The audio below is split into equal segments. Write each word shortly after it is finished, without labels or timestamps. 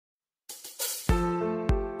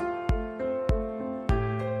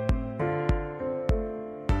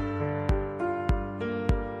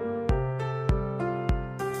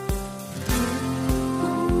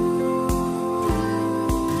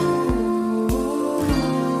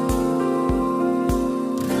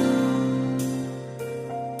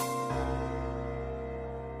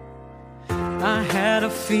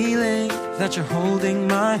feeling that you're holding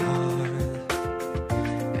my heart,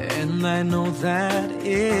 and I know that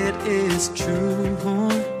it is true.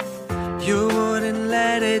 You wouldn't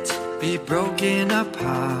let it be broken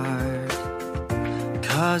apart,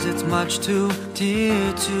 'cause it's much too dear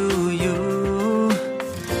to you.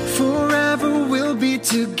 Forever we'll be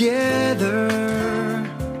together,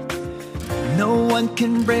 no one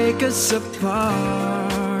can break us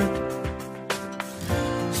apart.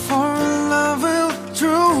 For love will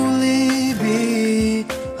truly be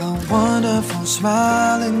a wonderful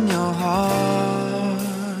smile in your heart.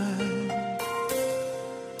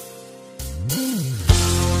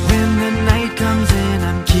 When the night comes in,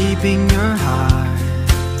 I'm keeping your heart.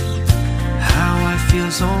 How I feel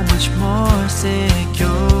so much more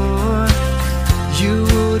secure. You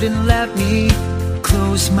wouldn't let me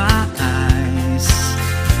close my eyes,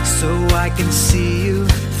 so I can see you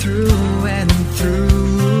through and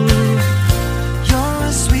through. You're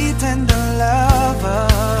a sweet tender lover,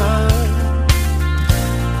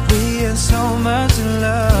 we are so much in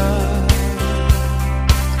love.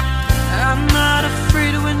 I'm not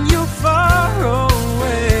afraid when you're far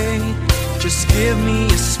away, just give me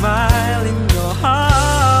a smile in your heart.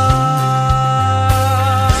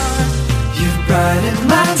 You brighten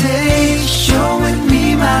my day, showing me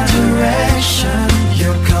my direction.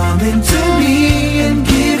 You're coming to me and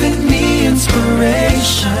giving me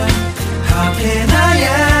inspiration. How can I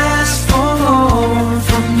ask for more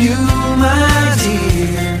from you, my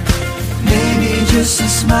dear? Maybe just a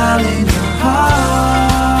smile in your heart.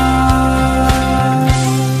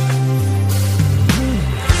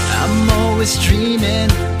 I'm always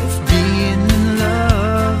dreaming of being in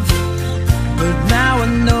love, but now I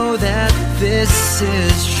know that this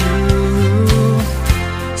is true.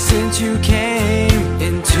 Since you came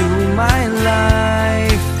into my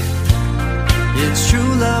life, it's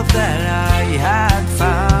true love that I had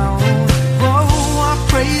found. Oh, I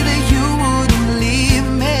pray that you wouldn't leave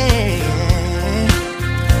me,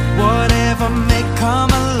 whatever may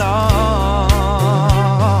come along.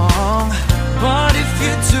 But if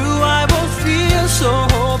you do, I won't feel so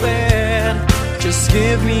bad. Just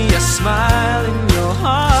give me a smile in your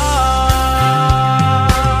heart.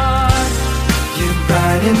 You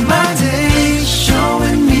brighten my day,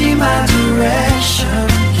 showing me my direction.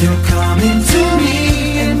 You're coming to me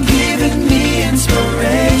and giving me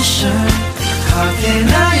inspiration. How can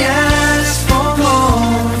I ask for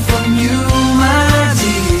more from you, my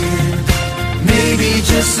dear? Maybe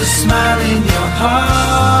just a smile in your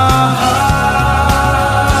heart.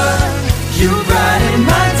 You brighten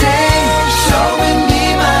my day, showing me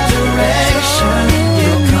my direction.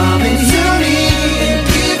 You're coming to me and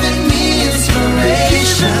giving me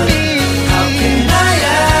inspiration. How can I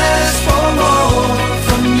ask for more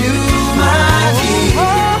from you, my dear?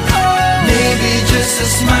 Maybe just a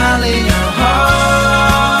smile in your heart.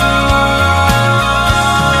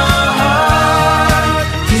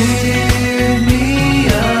 Give me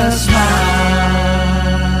a smile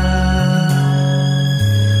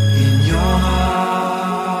in your heart.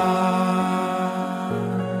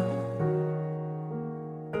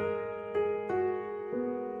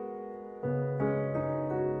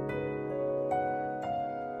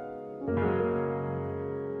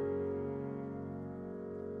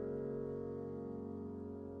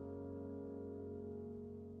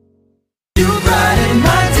 You brighten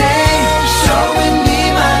my day, showing me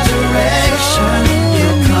my direction.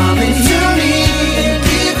 You're coming to me and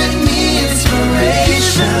giving me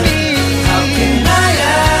inspiration. How can I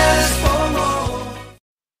ask for more?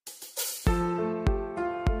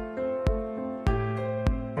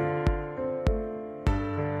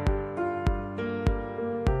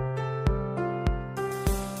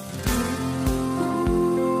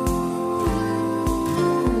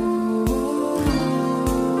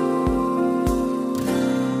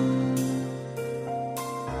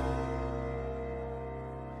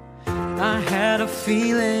 I had a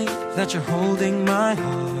feeling that you're holding my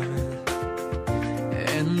heart,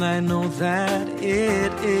 and I know that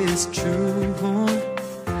it is true.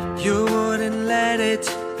 You wouldn't let it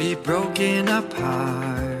be broken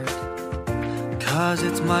apart, 'cause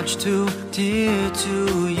it's much too dear to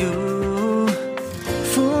you.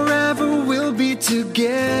 Forever we'll be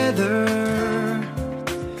together,